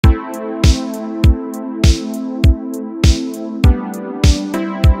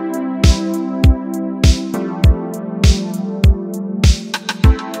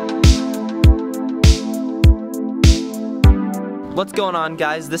What's going on,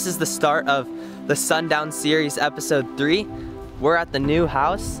 guys? This is the start of the Sundown series, episode 3. We're at the new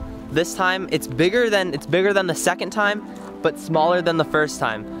house. This time it's bigger than the second time, but smaller than the first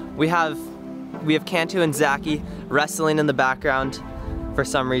time. We have Cantu and Zachy wrestling in the background for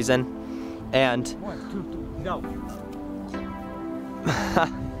some reason, and no.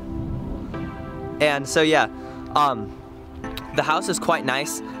 And so yeah, the house is quite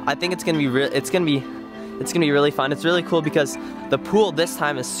nice. I think it's gonna be really fun. It's really cool because the pool this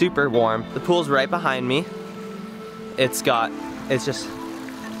time is super warm. The pool's right behind me. It's quite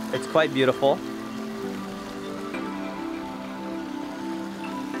beautiful.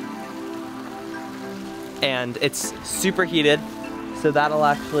 And it's super heated, so that'll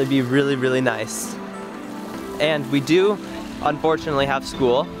actually be really, really nice. And we do, unfortunately, have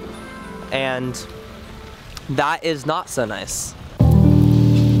school, and that is not so nice.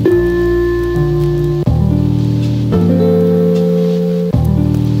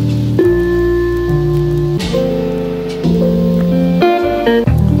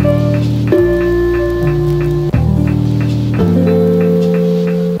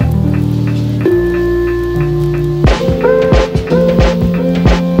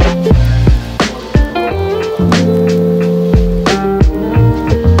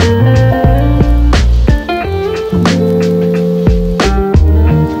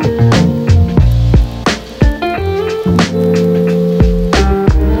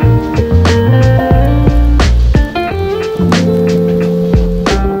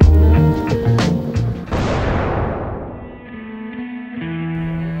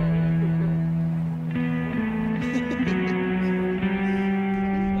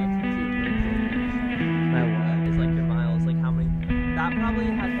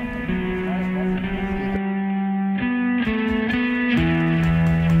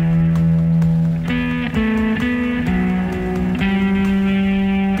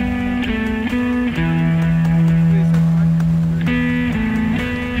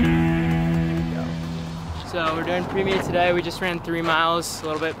 So we're doing pre-meet today. We just ran 3 miles, a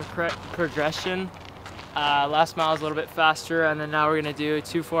little bit progression. Last mile is a little bit faster, and then now we're gonna do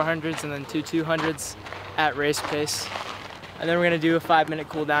 2 400s and then 2 200s at race pace. And then we're gonna do a 5-minute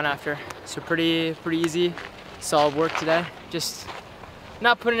cool down after. So pretty easy, solid work today. Just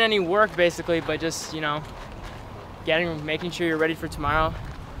not putting any work basically, but just, you know, making sure you're ready for tomorrow,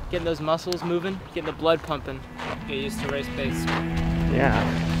 getting those muscles moving, getting the blood pumping. Get used to race pace.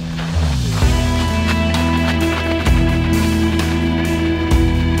 Yeah.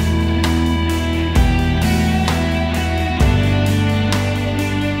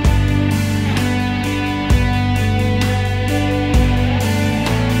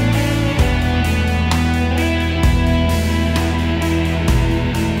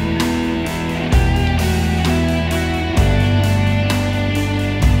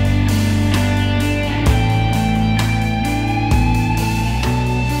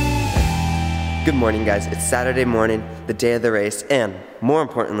 Good morning, guys. It's Saturday morning, the day of the race, and more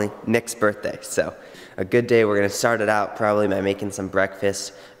importantly, Nick's birthday. So a good day. We're gonna start it out probably by making some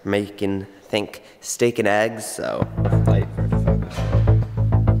breakfast, think steak and eggs, so light for focus.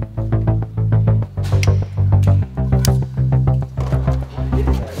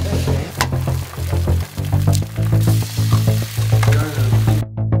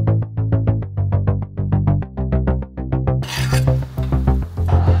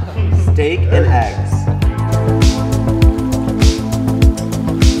 Steak and eggs.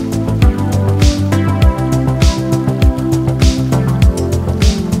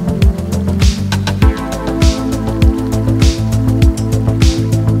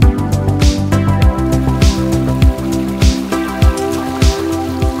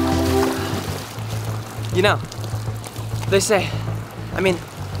 You know, they say,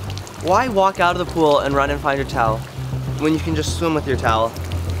 why walk out of the pool and run and find your towel when you can just swim with your towel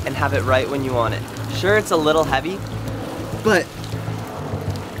and have it right when you want it? Sure, it's a little heavy, but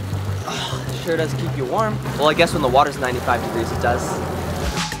it sure does keep you warm. Well, I guess when the water's 95 degrees, it does.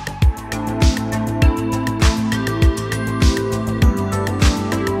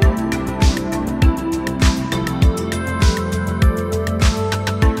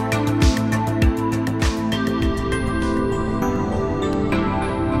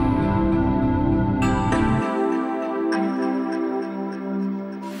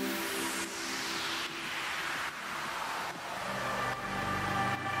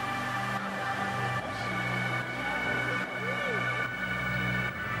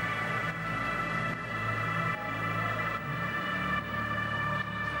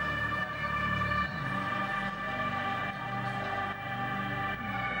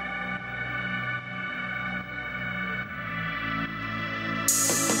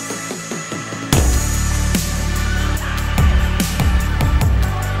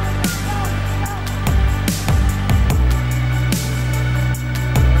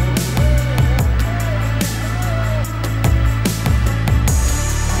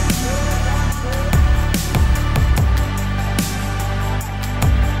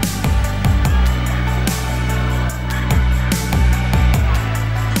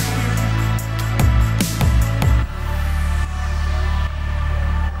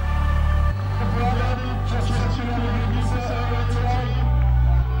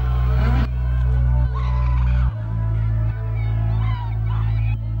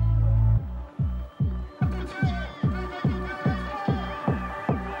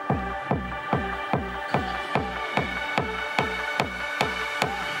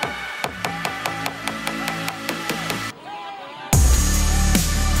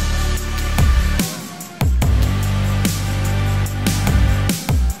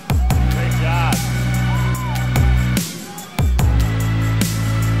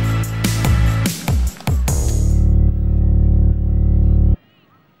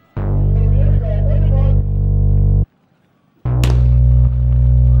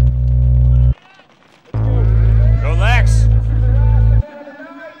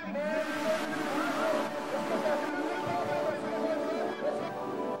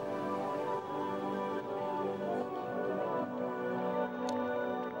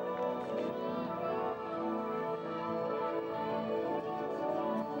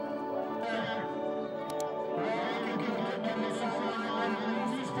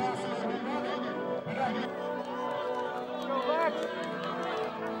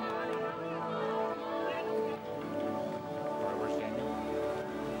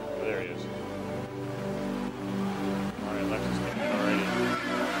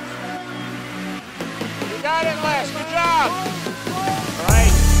 minute less. Good job. All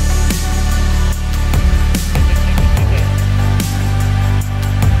right.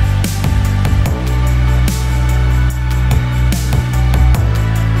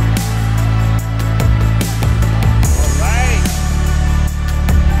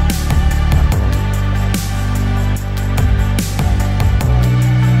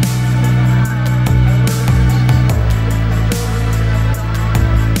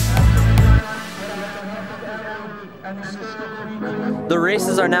 The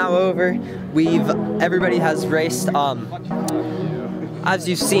races are now over. Everybody has raced. As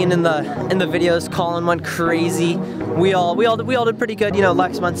you've seen in the videos, Colin went crazy. We all did pretty good. You know,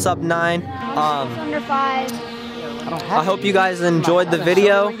 Lex went sub 9. Under 5. I hope you guys enjoyed the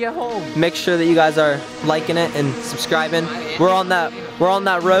video. Make sure that you guys are liking it and subscribing. We're on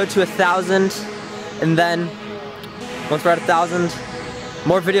that road to 1,000, and then once we're at 1,000,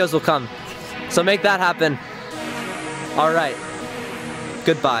 more videos will come. So make that happen. All right.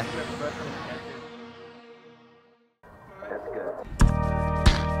 Goodbye.